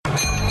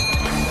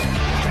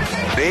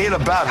ain't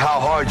about how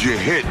hard you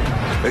hit.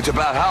 It's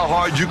about how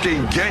hard you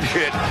can get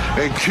hit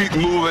and keep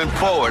moving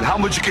forward. How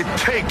much you can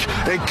take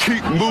and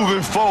keep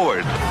moving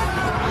forward.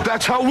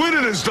 That's how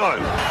winning is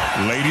done.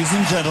 Ladies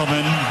and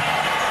gentlemen,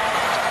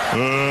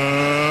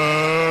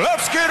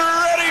 let's get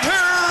ready to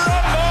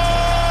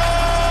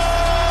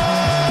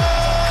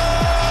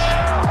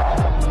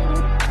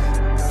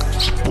rumble!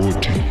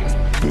 Sporting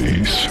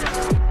base.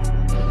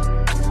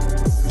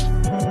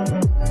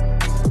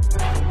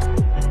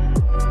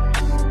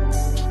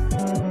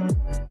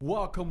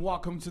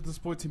 Welcome to the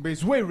Sporting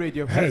Base, where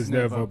radio has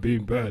never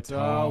been better.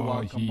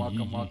 Welcome.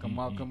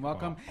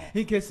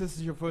 In case this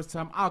is your first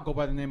time, I'll go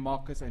by the name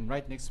Marcus, and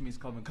right next to me is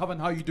Calvin. Calvin,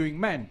 how are you doing,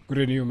 man? Good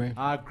on you, man.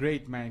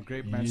 Great, man.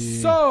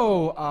 Yeah.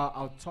 So,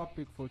 our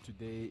topic for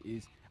today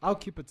is, I'll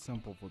keep it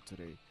simple for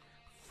today.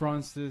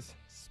 Francis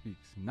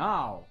speaks.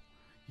 Now,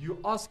 you're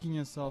asking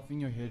yourself in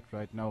your head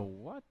right now,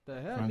 what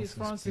the hell is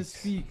Francis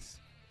speaks?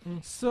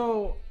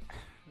 So,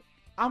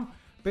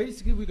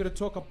 basically, we're going to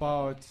talk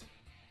about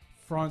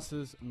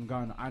Francis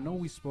Ngannou. I know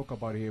we spoke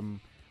about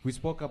him. We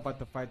spoke about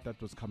the fight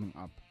that was coming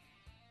up.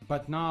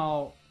 But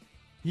now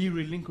he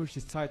relinquished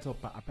his title,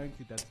 but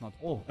apparently that's not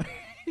all.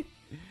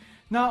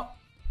 Now,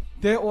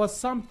 there were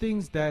some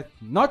things that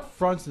not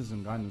Francis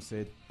Ngannou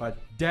said, but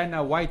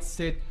Dana White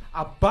said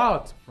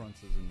about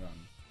Francis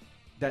Ngannou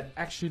that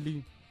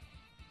actually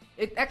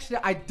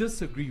I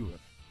disagree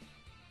with.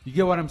 You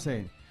get what I'm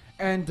saying?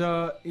 And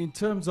in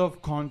terms of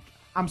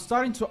I'm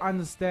starting to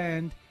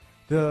understand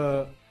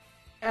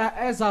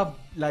as I'm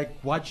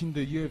like watching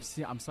the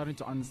UFC, I'm starting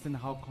to understand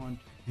how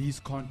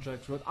these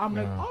contracts work. I'm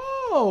like,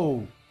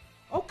 oh,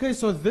 okay,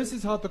 so this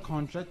is how the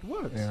contract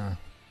works. Yeah.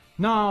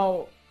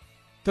 Now,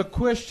 the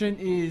question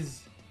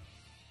is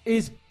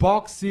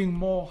boxing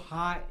more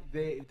high?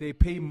 They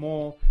pay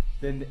more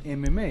than the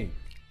MMA?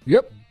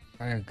 Yep,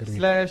 I agree.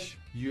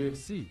 /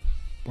 UFC.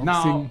 Boxing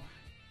Now,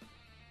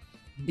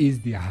 is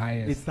the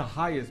highest. it's the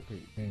highest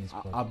paid, in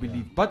sport, I believe.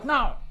 yeah. But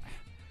now,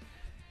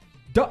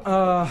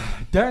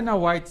 Dana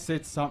White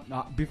said something.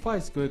 Before I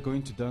go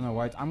into Dana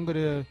White, I'm going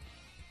to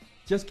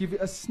just give you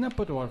a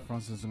snippet of what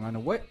Francis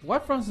Ngannou.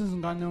 What Francis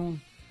Ngannou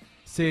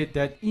said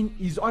that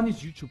is on his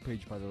YouTube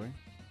page, by the way.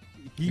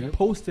 He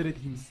posted it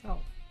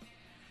himself.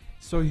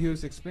 So he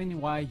was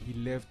explaining why he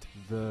left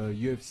the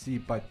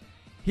UFC, but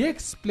he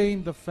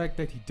explained the fact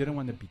that he didn't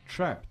want to be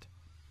trapped.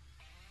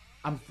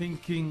 I'm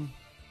thinking,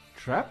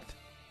 trapped?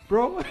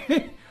 Bro,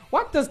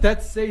 what does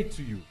that say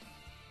to you?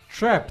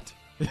 Trapped.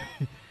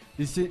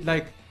 Is it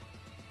like,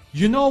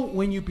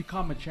 when you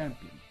become a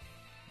champion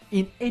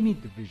in any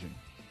division,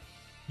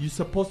 you're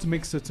supposed to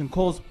make certain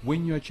calls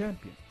when you're a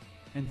champion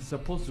and you're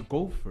supposed to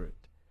go for it.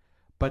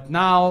 But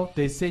now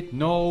they said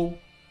no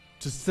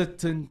to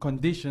certain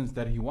conditions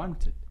that he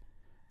wanted.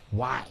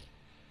 Why?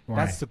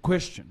 That's the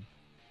question.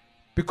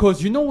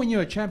 Because when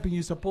you're a champion,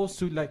 you're supposed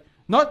to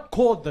not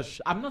call the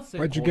I'm not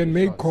saying, but you can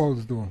make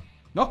calls though.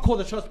 Not call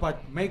the shots,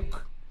 but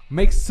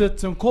make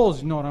certain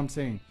calls. You know what I'm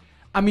saying?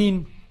 I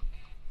mean,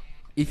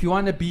 if you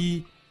want to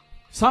be,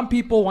 some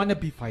people want to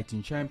be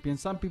fighting champions.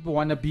 Some people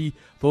want to be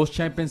those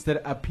champions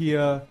that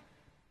appear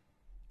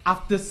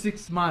after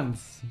 6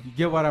 months. You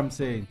get what I'm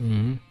saying?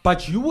 Mm-hmm.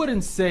 But you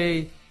wouldn't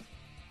say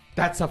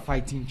that's a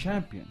fighting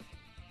champion.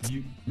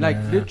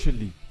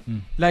 Literally.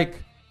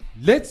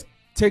 Let's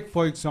take,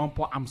 for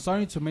example, I'm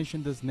sorry to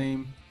mention this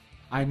name.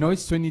 I know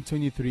it's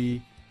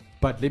 2023,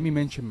 but let me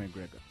mention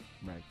McGregor.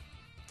 Right?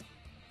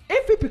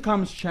 If he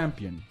becomes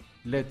champion,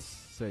 let's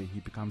say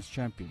he becomes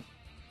champion.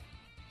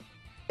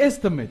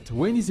 Estimate,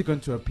 when is he going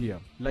to appear?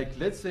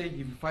 Let's say if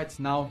he fights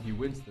now, he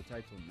wins the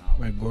title now.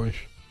 My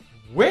gosh.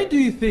 Where do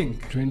you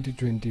think?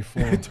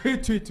 2024.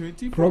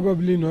 2024?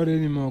 Probably not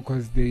anymore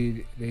because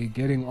they're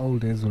getting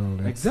old as well.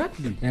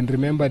 Exactly. And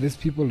remember, these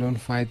people don't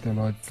fight a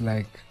lot. It's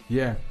like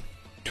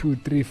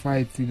 2-3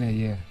 fights in a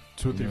year.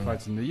 2-3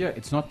 fights in a year.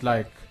 It's not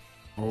like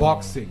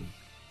boxing.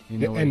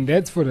 And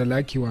that's for the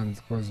lucky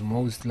ones because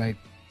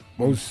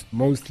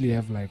mostly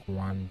have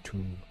 1,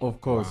 2.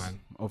 Of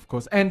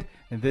course. And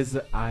there's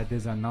an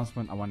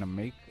announcement I want to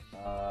make.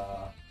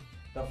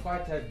 The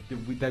fight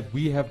that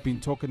we have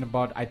been talking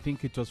about, I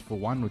think it was for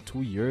 1 or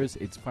 2 years.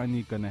 It's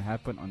finally going to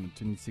happen on the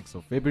 26th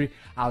of February.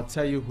 I'll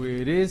tell you who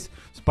it is.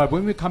 But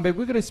when we come back,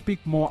 we're going to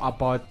speak more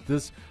about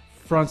this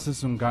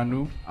Francis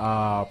Ngannou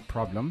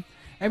problem.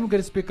 And we're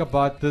going to speak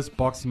about this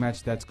boxing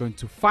match that's going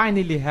to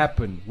finally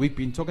happen. We've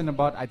been talking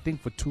about, I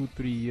think, for 2-3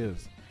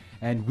 years.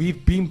 And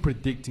we've been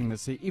predicting,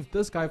 let's say, if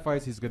this guy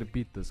fights, he's going to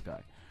beat this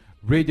guy.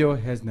 Radio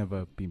has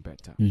never been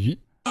better.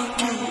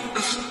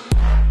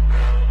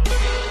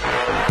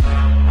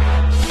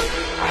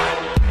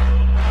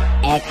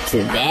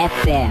 Active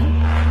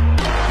FM.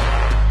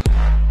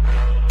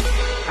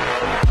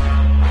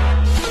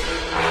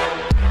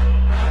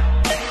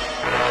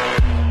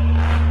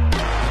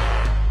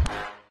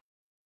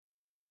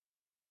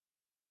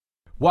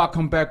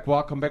 Welcome back.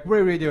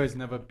 Where radio has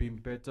never been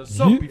better.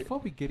 So before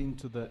we get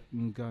into the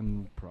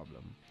Ngannou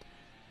problem,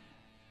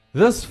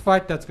 this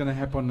fight that's going to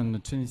happen on the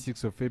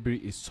 26th of February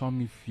is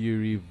Tommy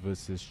Fury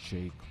versus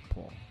Jake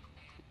Paul.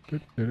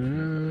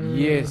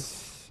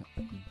 Yes.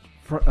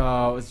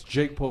 it's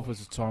Jake Paul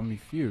versus Tommy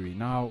Fury.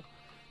 Now,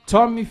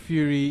 Tommy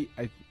Fury,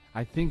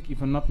 I think,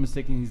 if I'm not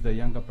mistaken, he's the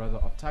younger brother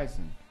of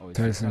Tyson. Or is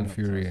he Tyson son of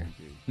Fury. Tyson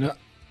Fury? No,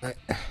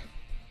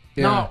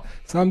 yeah, Now-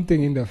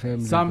 something in the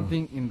family.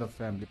 Something in the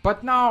family.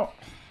 But now,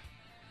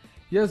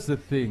 here's the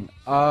thing.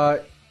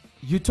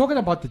 You're talking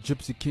about the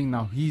Gypsy King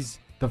now. He's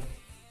the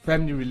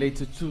family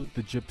related to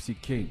the Gypsy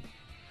King.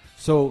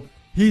 So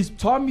he's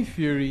Tommy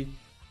Fury.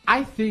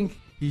 I think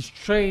he's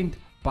trained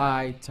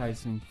by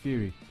Tyson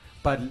Fury.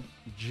 But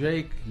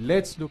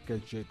let's look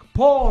at Jake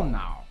Paul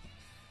now.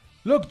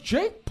 Look,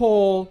 Jake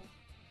Paul,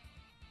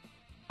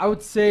 I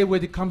would say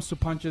when it comes to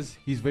punches,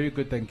 he's very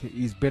good.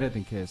 He's better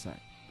than KSI.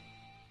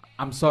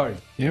 I'm sorry.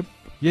 Yep.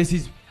 Yes,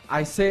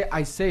 I say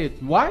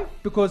it. Why?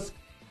 Because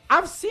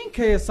I've seen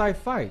KSI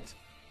fight.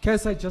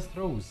 KSI just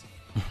throws.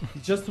 He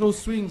just throws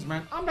swings,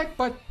 man. I'm like,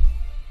 but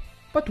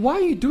why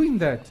are you doing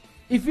that?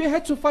 If you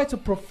had to fight a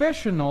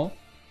professional,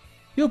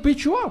 he'll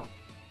beat you up.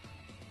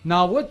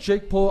 Now, what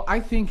Jake Paul, I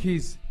think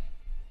he's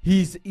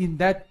in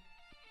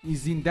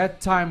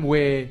that time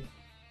where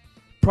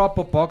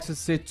proper boxers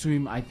said to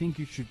him, I think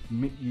you should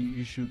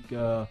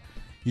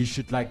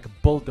like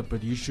build a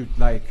bit. You should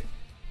like,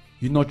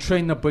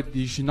 train a bit.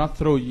 You should not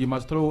throw. You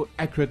must throw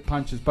accurate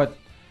punches. But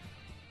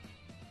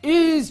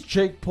is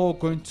Jake Paul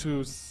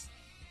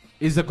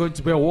is there going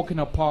to be a walk in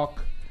the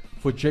park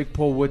for Jake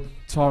Paul with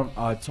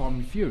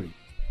Tommy Fury?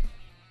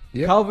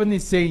 Yep. Calvin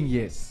is saying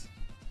yes.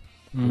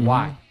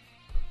 Why?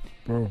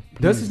 Bro,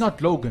 This please. is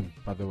not Logan,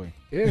 by the way.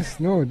 Yes,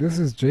 no, this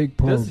is Jake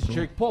Paul. This is bro.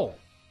 Jake Paul.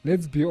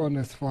 Let's be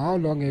honest. For how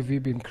long have you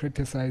been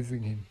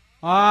criticizing him?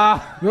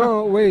 Ah,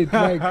 No, wait,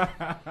 like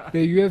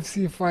the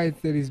UFC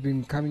fights that he's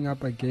been coming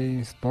up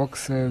against,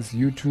 boxers,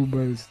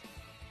 YouTubers,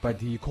 but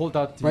he called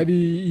out. but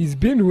he's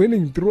been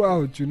winning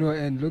throughout,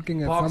 and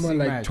looking at Boxing someone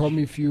like match.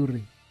 Tommy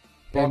Fury,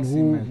 and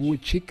Boxing match. who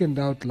chickened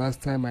out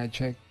last time I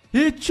checked.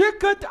 He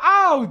chickened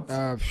out.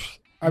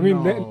 I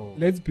mean, No.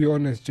 let's be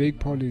honest. Jake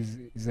Paul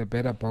is a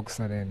better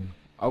boxer than.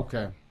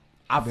 Okay,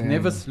 I've Then-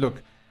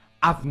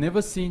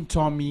 never seen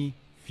Tommy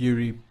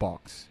Fury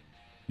box.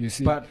 You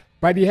see, But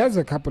but he has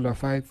a couple of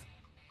fights.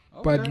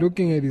 But okay.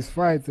 looking at his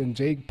fights and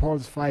Jake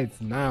Paul's fights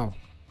now,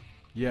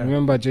 yeah,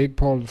 remember Jake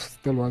Paul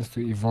still wants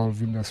to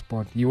evolve in the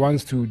sport. He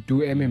wants to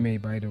do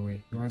MMA, by the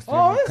way. He wants to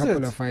Oh, have a is couple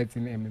it? of fights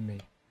in MMA.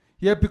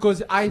 yeah,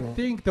 because I So-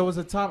 think there was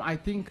a time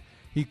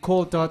he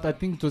called out. I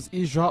think it was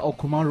Isra or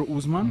Kamaru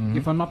Usman,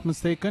 if I'm not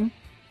mistaken.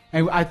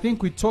 And I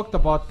think we talked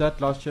about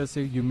that last year.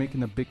 Say you're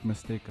making a big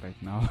mistake right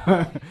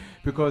now,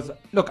 because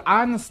look,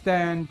 I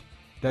understand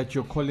that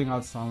you're calling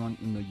out someone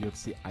in the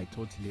UFC. I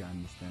totally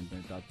understand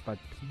that. But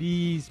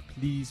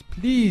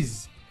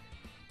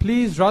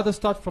please, rather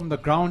start from the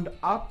ground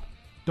up.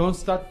 Don't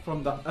start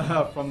from the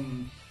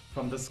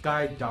from the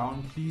sky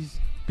down, please.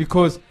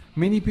 Because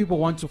many people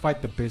want to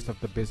fight the best of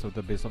the best of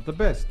the best of the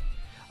best.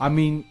 I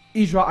mean,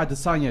 Israel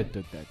Adesanya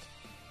did that.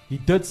 He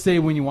did say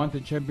when he won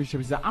the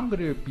championship, he said, I'm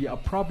going to be a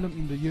problem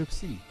in the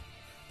UFC.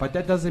 But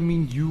that doesn't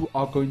mean you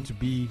are going to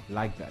be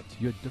like that.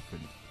 You're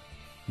different.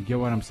 You get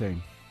what I'm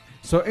saying?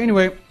 So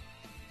anyway,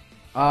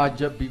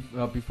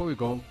 before we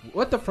go,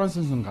 what the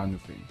Francis Ngannou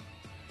thing?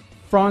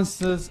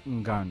 Francis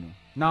Ngannou.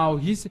 Now,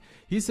 he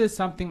says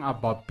something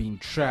about being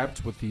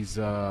trapped with his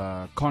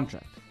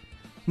contract.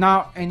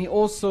 Now, and he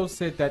also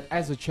said that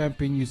as a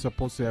champion, you're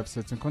supposed to have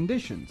certain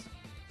conditions,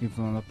 if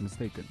I'm not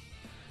mistaken.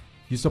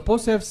 You're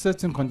supposed to have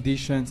certain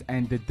conditions,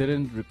 and they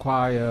didn't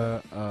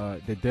require,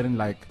 they didn't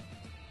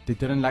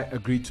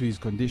agree to his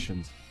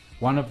conditions.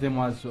 One of them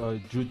was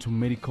due to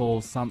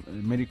medical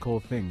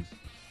things,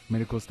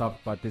 medical stuff.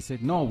 But they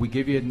said no, we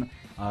gave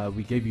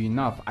you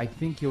enough. I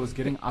think he was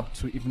getting up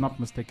to, if not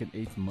mistaken,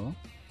 8 mil.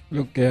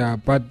 Look, yeah,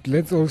 but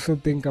let's also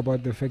think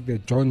about the fact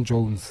that John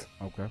Jones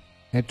Okay.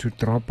 had to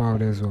drop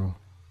out as well.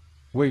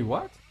 Wait,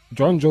 what?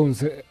 John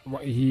Jones,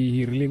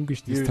 he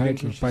relinquished He his title,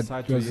 relinquished his but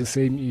title, it was the yes.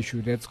 same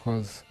issue. That's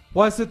because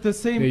Was it the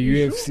same the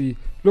issue? UFC.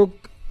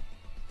 Look,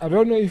 I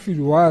don't know if it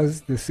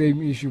was the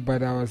same issue,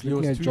 but I was He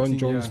looking was at John tweeting,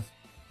 Jones'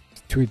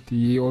 yeah. tweet.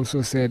 He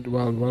also said,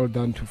 well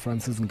done to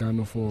Francis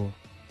Ngannou for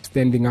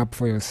standing up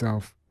for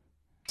yourself.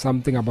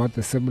 Something about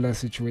the similar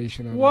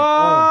situation. I'm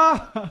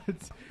like, What?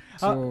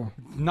 so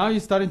Now you're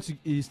starting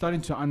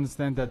to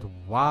understand that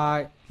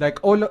why. Like,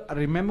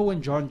 remember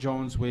when John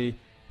Jones, where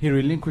he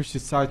relinquished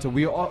his title,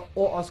 we are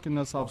all asking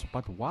ourselves,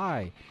 but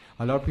why?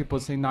 A lot of people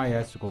say now he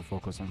has to go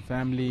focus on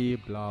family,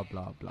 blah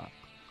blah blah.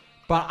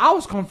 But I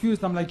was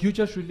confused. I'm like, you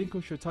just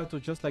relinquish your title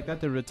just like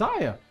that to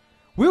retire.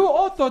 We were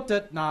all thought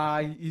that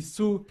it's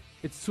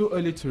too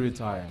early to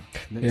retire.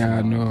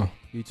 yeah, no,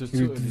 It was it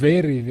too was early.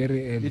 very,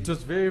 very early. It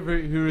was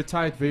very, he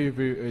retired very,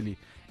 very early.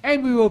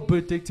 And we were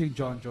predicting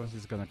John Jones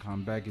is going to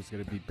come back. He's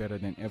going to be better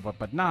than ever.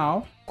 But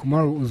now,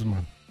 Kamaru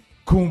Usman.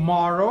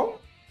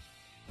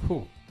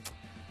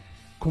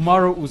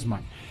 Kamaru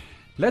Usman.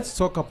 Let's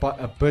talk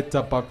a bit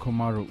about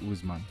Kamaru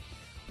Usman.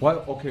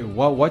 What do you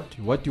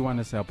want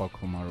to say about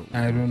Kamaru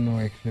Usman? I don't know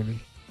actually.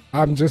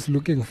 I'm just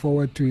looking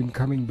forward to him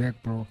coming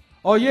back, bro.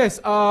 Oh, yes.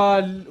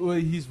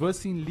 He's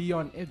versing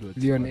Leon Edwards.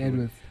 Leon by the way.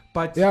 Edwards.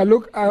 But Yeah,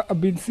 look,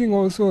 I've been seeing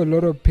also a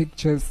lot of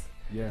pictures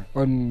Yeah.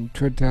 on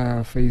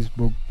Twitter,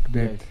 Facebook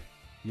that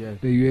Yeah.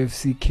 the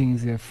UFC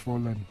kings have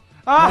fallen.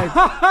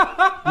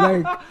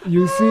 Like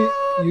you see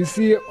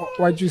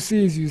what you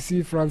see is you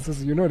see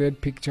Francis. You know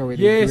that picture where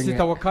they're Yes, doing it's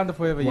the Wakanda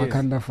Forever.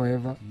 Wakanda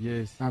Forever.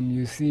 Yes.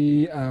 You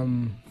see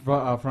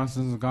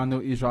Francis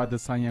Ngannou, Israel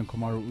Adesanya, and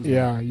Kamaru Usman.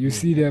 yeah, you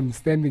see them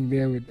standing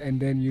there with, and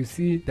then you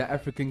see The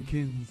African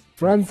kings.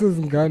 Francis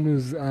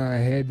Ngannou's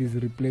head is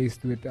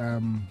replaced with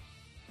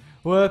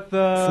With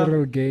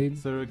Cyril Gane,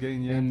 Cyril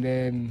Gane, yeah. and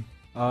then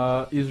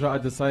Israel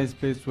Adesanya is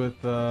placed with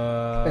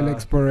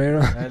Alex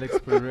Pereira, Alex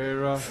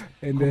Pereira,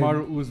 and then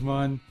Kamaru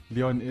Usman,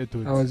 Leon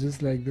Edwards. I was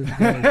just like this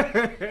guy.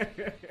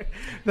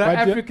 The But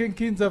African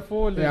kings are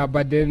falling. Yeah,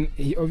 but then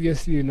he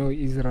obviously,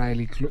 Israel,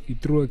 he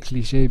threw a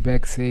cliche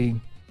back saying,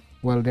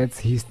 well, that's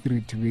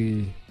history to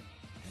be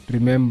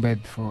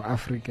remembered for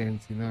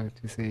Africans,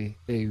 to say,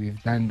 hey,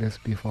 we've done this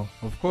before.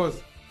 Of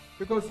course.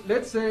 Because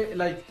let's say,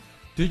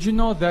 did you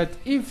know that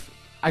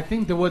I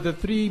think there were the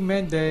three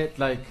men that,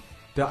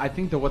 I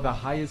think they were the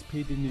highest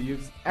paid in the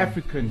UFC,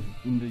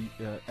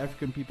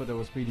 African people that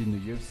was paid in the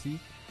UFC.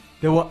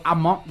 They were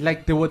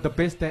they were the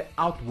best that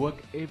outwork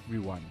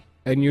everyone.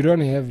 And you don't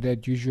have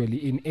that usually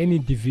in any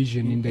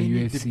division in the any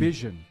UFC.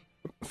 division.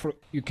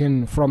 You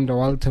can, from the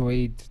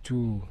welterweight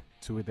to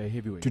the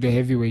heavyweight. to the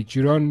heavyweight.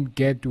 You don't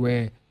get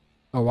where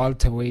a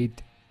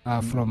welterweight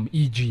from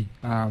EG,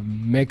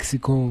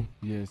 Mexico,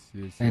 Yes.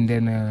 and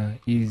then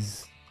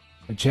is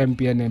a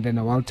champion, and then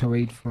a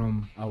welterweight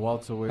from A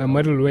welterweight. a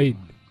middleweight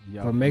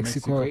Yeah, from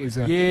Mexico is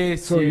a.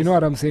 Yes. So you know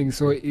what I'm saying.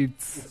 So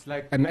It's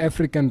like an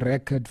African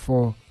record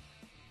for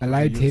a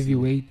light UFC.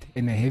 heavyweight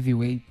and a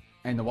heavyweight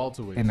and the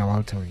welterweight. and a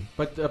welterweight.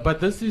 But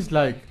this is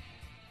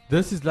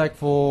like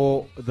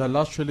for the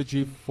last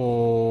trilogy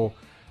for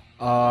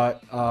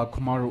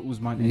Kamaru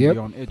Usman and Yep.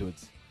 Leon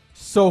Edwards.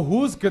 So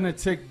who's gonna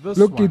take this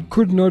Look, one? it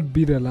could not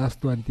be the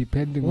last one,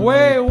 depending on.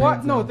 Wait, how it what?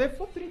 pans No, out. they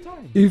fought 3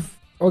 times. If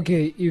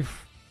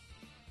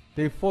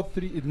They fought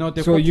 3. No,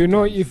 they so, fought 2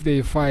 times. if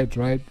they fight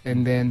right,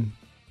 and then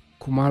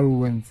Kumaru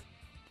wins,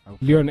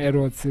 Okay. Leon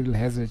Edwards still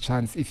has a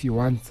chance. If he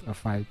wants a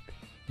fight,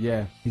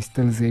 Yeah. he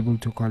still is able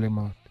to call him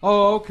out.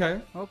 Oh,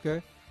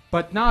 okay.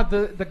 But now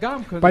the guy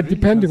I'm But really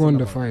depending on concerned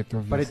the about- fight,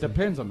 obviously. But it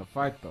depends on the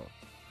fight, though.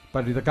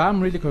 But the guy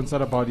I'm really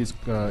concerned about is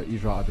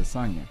Israel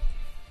Adesanya.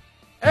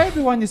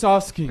 Everyone is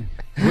asking,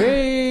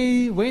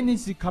 when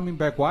is he coming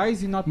back? Why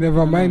is he not?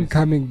 Never making a mind noise?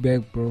 coming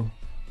back, bro.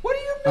 What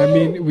do you I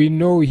mean? mean, we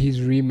know his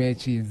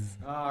rematch is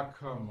Ah,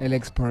 come on.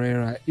 Alex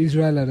Pereira.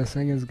 Israel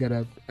Adesanya's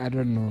gotta, I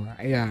don't know.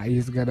 Yeah,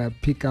 he's gotta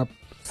pick up.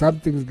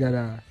 Something's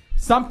gotta.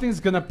 Something's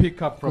gonna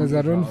pick up from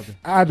Because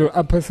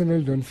I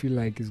personally don't feel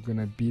like he's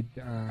gonna beat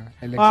Alex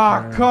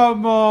Pereira.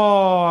 come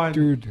on,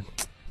 Dude,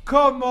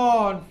 come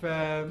on,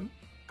 fam,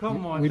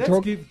 come on. Let's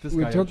give this guy.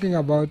 we're talking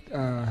about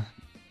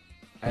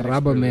Alex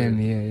Rubber Pereira. Man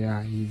here.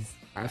 Yeah,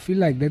 I feel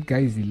like that guy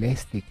is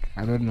elastic.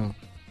 I don't know.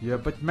 Yeah,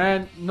 but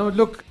man, no,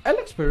 look,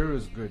 Alex Pereira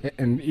is good.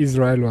 And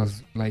Israel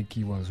was like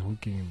he was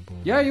hooking him, bro.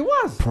 Yeah, he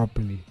was.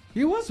 properly.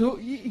 He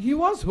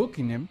was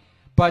hooking him,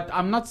 but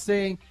I'm not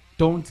saying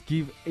don't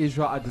give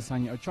Israel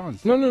Adesanya a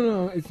chance.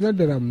 No. It's not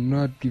that I'm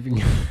not giving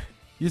him.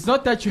 It's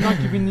not that you're not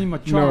giving him a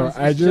chance. No, it's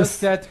I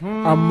just that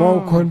I'm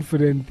more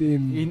confident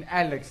in. in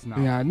Alex now.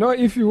 Yeah, no.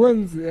 If he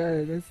wins,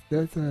 yeah,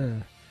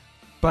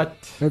 But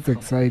that's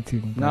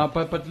exciting. no,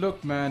 but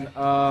look, man.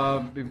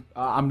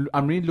 I'm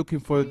really looking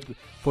forward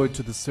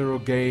to the Cyril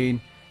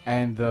Gane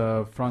and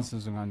the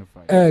Francis Ngannou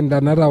fight And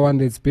another one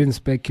that's been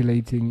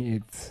speculating,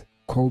 it's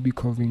Kobe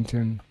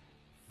Covington.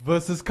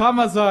 versus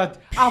Kamazat.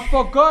 I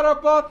forgot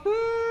about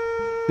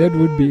That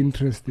would be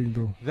interesting,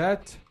 though.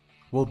 that.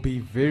 Will be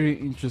very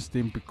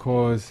interesting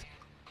because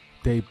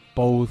they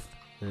both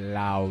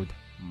loud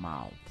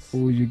mouths. Who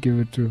would you give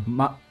it to?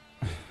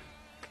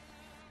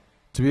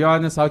 To be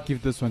honest, I'll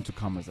give this one to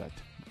Kamazat.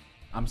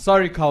 I'm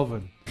sorry,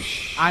 Calvin.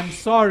 I'm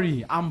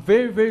sorry. I'm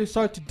very, very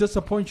sorry to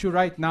disappoint you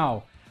right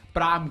now.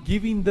 But I'm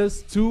giving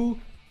this to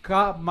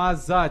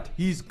Kamazat.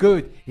 He's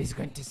good. He's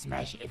going to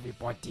smash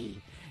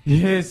everybody.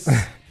 Yes.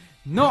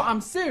 No, I'm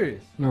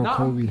serious. No,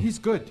 Kobe. He's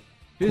good.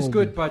 He's Kobe.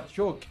 good, but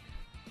joke.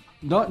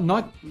 But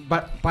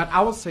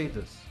I will say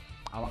this.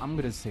 I'm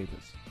going to say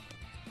this.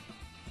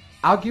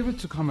 I'll give it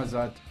to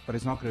Kamazat, but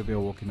it's not going to be a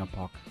walk in the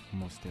park,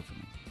 most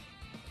definitely.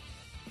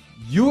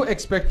 You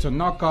expect a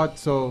knockout,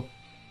 so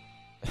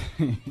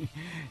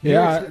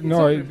Yeah, it's no.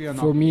 not gonna be a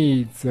For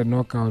me, it's a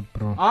knockout,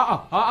 bro.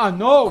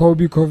 no.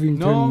 Kobe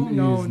Covington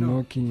No. is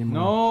knocking him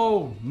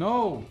out.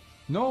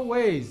 No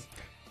ways.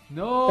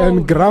 No.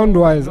 And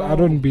ground-wise, no. I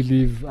don't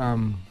believe.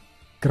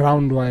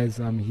 Ground-wise,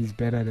 he's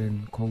better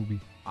than Kobe.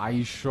 Are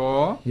you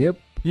sure? Yep,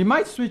 He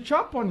might switch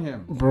up on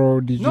him. bro.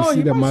 Did No, you see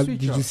he the might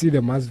switch up.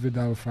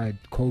 Masvidal fight?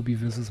 Kobe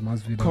versus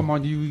Masvidal. Come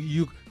on,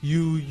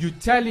 you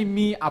telling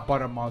me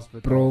about a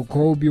Masvidal? Bro,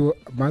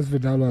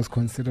 Masvidal was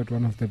considered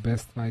one of the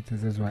best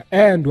fighters as well,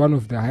 and one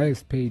of the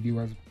highest paid. He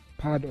was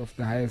part of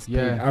the highest paid.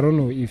 Yeah. I don't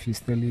know if he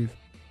still is.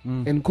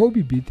 Mm. And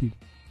Kobe beat him,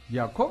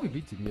 Yeah, Kobe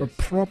beat him. a Yes.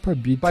 proper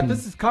beating. But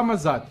this is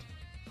Kamazat.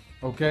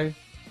 Okay?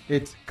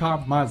 It's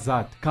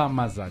Kamazat.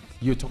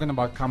 You're talking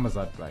about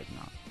Kamazat right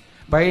now.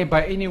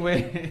 But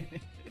anyway,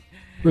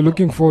 We're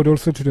looking forward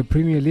also to the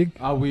Premier League.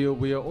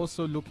 We are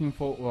also looking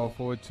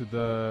forward to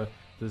the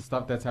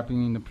stuff that's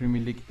happening in the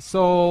Premier League.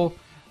 So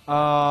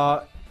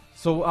Cristiano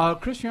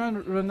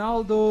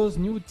Ronaldo's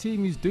new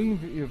team is doing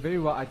very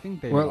well. I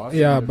think they lost.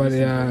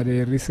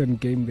 The recent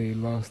game they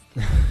lost.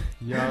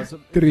 Yeah, so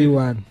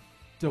 3-1.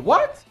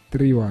 What?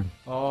 3-1.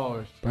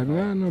 Oh, but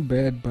not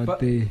bad.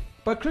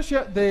 But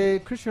Cristiano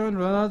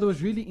Ronaldo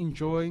was really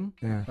enjoying.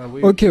 Yeah.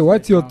 Okay,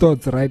 what's your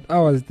thoughts? Right, I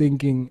was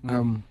thinking,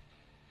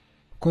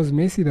 because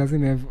Messi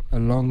doesn't have a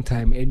long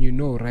time,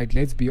 and right?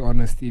 Let's be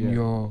honest.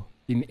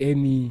 In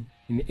any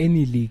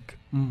league,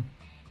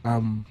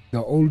 the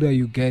older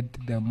you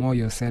get, the more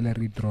your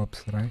salary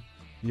drops, right?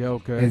 Yeah.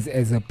 Okay.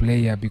 As a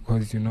player,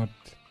 because you're not.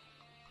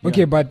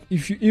 Okay, but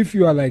if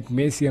you are like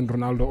Messi and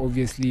Ronaldo,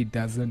 obviously it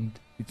doesn't.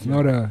 It's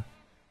not a.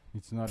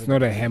 It's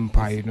not a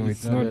hamper,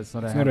 It's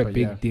not a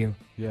big deal.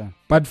 Yeah.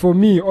 But for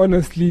me,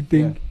 honestly,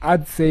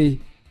 I'd say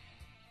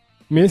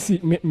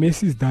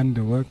Messi's done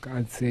the work.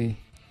 I'd say.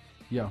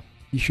 Yeah.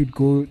 He should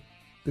go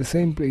the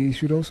same place. He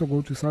should also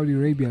go to Saudi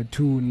Arabia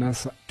to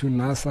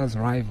Nasser's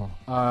rival.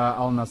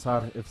 Al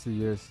Nassr FC,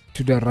 yes.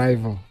 To the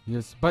rival.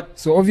 Yes, but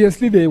so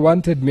obviously they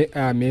wanted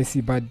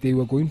Messi, but they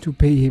were going to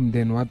pay him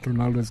than what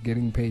Ronaldo's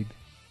getting paid.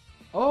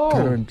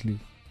 Currently.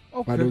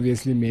 Okay. But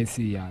obviously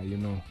Messi,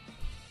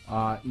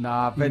 but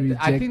I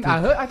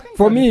think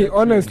for me,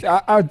 honestly,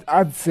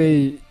 I'd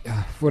say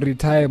for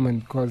retirement,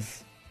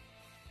 because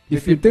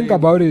if you think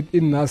about it,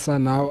 in Nasser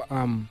now,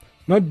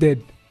 not that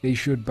they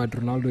should, but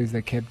Ronaldo is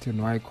the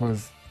captain. Why?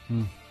 Because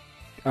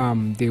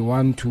they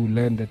want to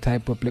learn the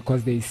type of play,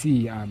 because they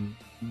see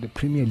the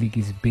Premier League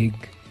is big.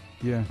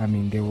 Yeah, I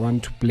mean, they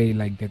want to play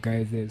like the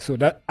guys there. So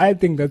that I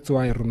think that's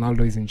why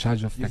Ronaldo is in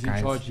charge of the guys.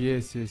 In charge,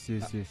 yes.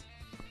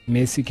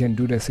 Messi can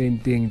do the same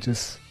thing,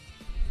 just.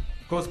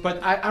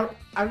 But I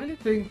really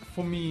think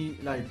for me,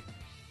 like,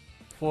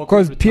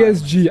 because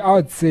PSG, I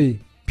would say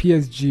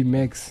PSG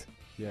max.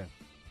 Yeah.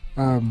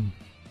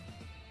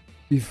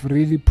 If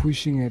really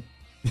pushing it.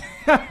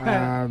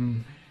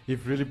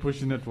 If really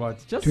pushing it,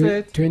 what? Just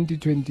said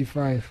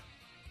 2025.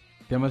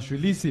 They must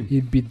release him.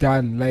 He'd be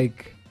done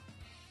like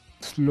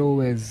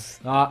slow as.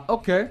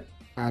 Okay.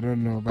 I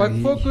don't know, but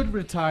for good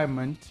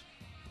retirement,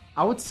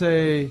 I would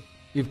say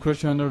if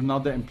Cristiano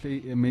Ronaldo and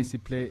Messi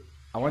play.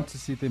 I want to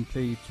see them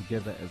play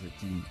together as a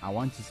team. I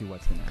want to see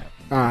what's going to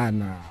happen.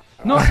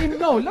 No,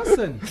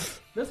 listen.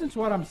 Listen to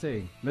what I'm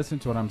saying.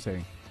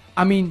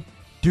 I mean,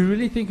 do you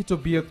really think there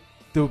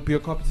will be a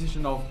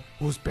competition of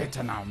who's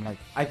better now?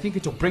 I think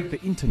it will break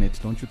the internet,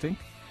 don't you think?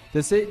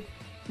 They say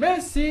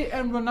Messi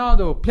and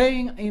Ronaldo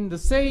playing in the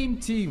same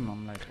team.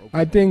 I'm like, okay.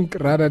 I think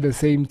rather the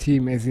same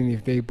team, as in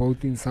if they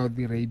both in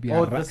Saudi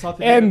Arabia,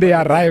 Saudi and they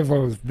are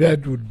rivals,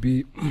 that would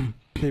be.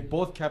 They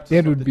both captains.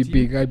 That would be team.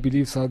 Big. I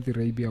believe Saudi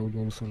Arabia would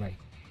also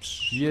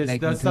Yes,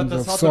 like the in terms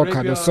of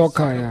Saudi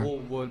soccer,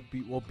 will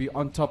be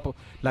on top of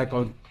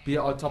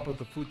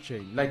the food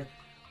chain.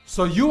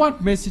 So you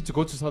want Messi to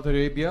go to Saudi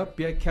Arabia,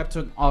 be a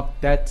captain of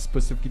that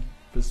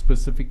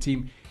specific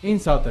team in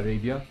Saudi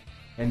Arabia,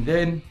 and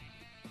then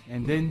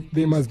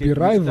they must be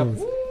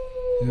rivals.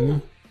 Yeah.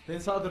 Then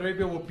Saudi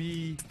Arabia will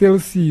be still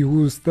see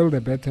who's still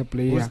the better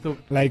player,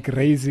 like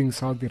raising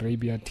Saudi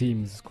Arabia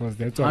teams, because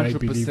that's what 100%. I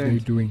believe they're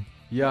doing.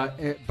 Yeah,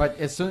 but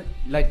as soon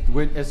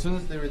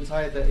as they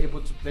retire, they're able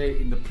to play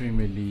in the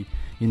Premier League,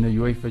 in the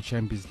UEFA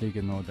Champions League,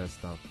 and all that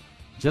stuff.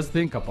 Just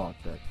think about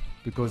that,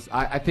 because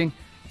I think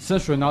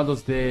since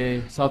Ronaldo's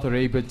there, Saudi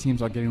Arabia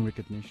teams are getting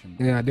recognition.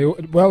 Yeah,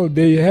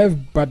 they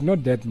have, but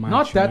not that much.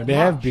 Not that much. They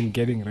have been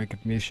getting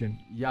recognition.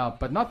 Yeah,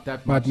 but not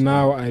that much. But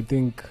now I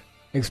think,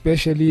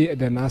 especially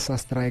the NASA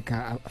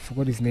striker, I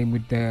forgot his name.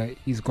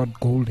 He's got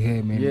gold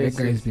hair, man. Yes,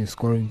 that guy's been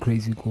scoring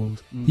crazy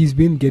goals. He's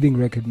been getting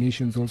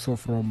recognitions also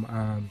from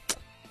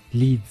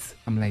Leeds.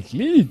 I'm like,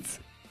 Leeds.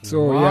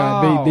 So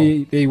wow.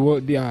 The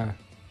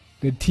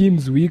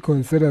teams we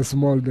consider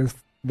small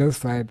this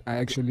side, I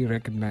actually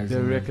recognize. They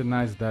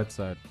recognize that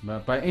side.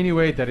 But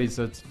anyway, that is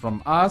it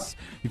from us.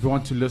 If you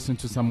want to listen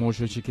to some more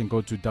shows, you can go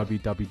to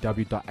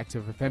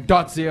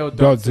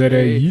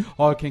www.activefm.co.za,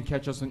 or you can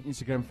catch us on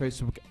Instagram,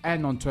 Facebook,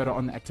 and on Twitter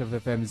on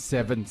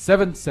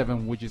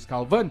ActiveFM777, which is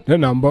Calvin, the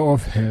number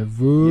of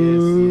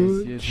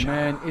heaven. Yes,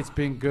 man. It's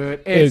been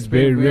good. It's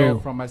been real.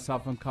 From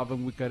myself and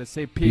Calvin, we gotta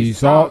say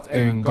peace out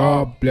and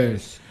God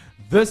bless.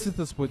 This is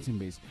the Sporting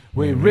Base,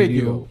 where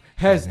radio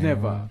has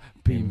never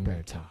been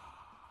better.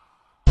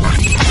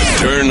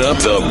 Turn up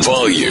the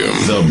volume.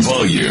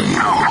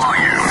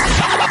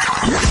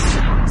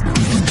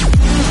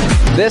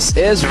 This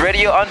is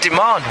Radio On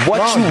Demand.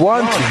 What you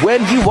want,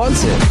 when you want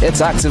it.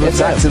 It's Active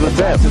FM.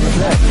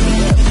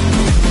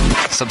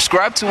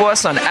 Subscribe to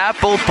us on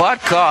Apple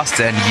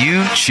Podcasts and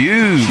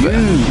YouTube.